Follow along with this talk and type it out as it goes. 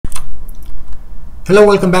Hello,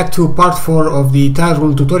 welcome back to part 4 of the tile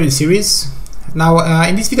rule tutorial series. Now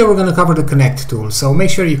in this video we're going to cover the connect tool, so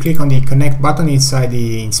make sure you click on the connect button inside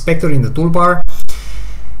the inspector in the toolbar,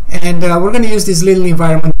 and we're going to use this little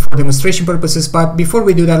environment for demonstration purposes. But before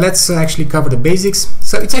we do that, let's actually cover the basics.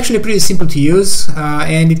 So it's actually pretty simple to use,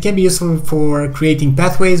 and it can be useful for creating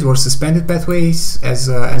pathways or suspended pathways, as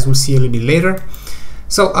we'll see a little bit later.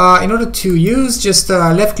 So in order to use, just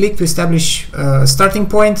left click to establish a starting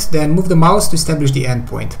point, then move the mouse to establish the end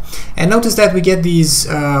point. And notice that we get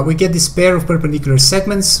this pair of perpendicular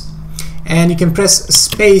segments, and you can press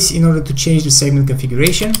space in order to change the segment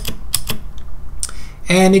configuration.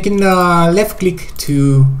 And you can left click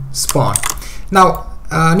to spawn. Now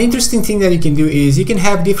an interesting thing that you can do is you can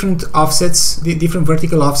have different offsets, different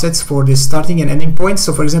vertical offsets for the starting and ending points.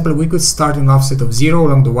 So for example, we could start an offset of 0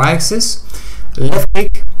 along the y-axis, left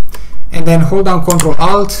click, and then hold down CTRL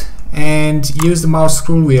ALT and use the mouse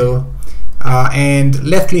scroll wheel and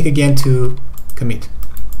left click again to commit.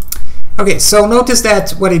 Okay, so notice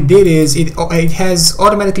that what it did is it has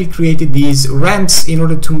automatically created these ramps in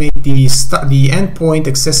order to make the end point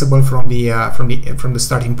accessible from the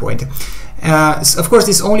starting point. Of course,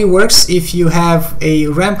 this only works if you have a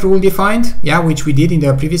ramp rule defined, which we did in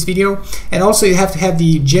the previous video, and also you have to have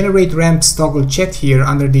the generate ramps toggle checked here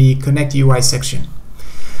under the connect UI section.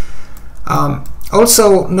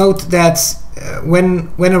 Also note that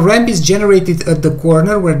when a ramp is generated at the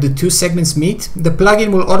corner where the two segments meet, the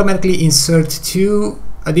plugin will automatically insert 2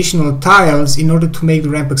 additional tiles in order to make the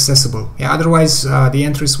ramp accessible. Otherwise the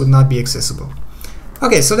entrance would not be accessible.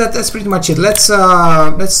 Okay, so that's pretty much it. Let's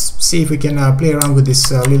see if we can play around with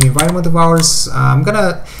this little environment of ours.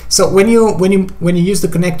 So when you use the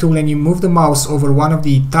connect tool and you move the mouse over one of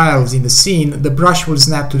the tiles in the scene, the brush will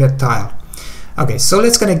snap to that tile. Okay, so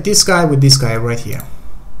let's connect this guy with this guy right here.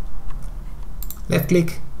 Left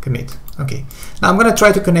click, commit. Okay, now I'm gonna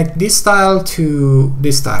try to connect this tile to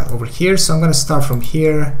this tile over here. So I'm gonna start from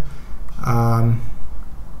here. I'm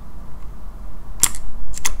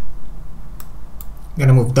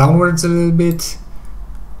gonna move downwards a little bit.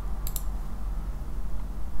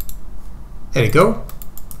 There you go.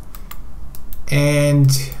 And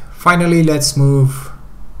finally, let's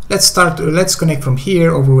connect from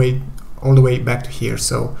here all the way back to here.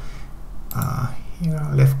 So here,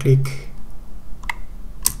 left click.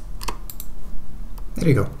 There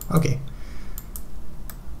you go. Okay.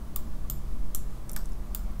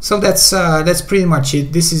 So that's pretty much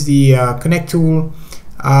it. This is the connect tool.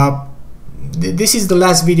 This is the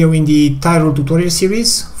last video in the tile rule tutorial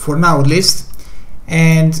series, for now at least,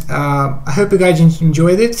 and I hope you guys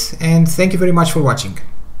enjoyed it, and thank you very much for watching.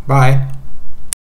 Bye.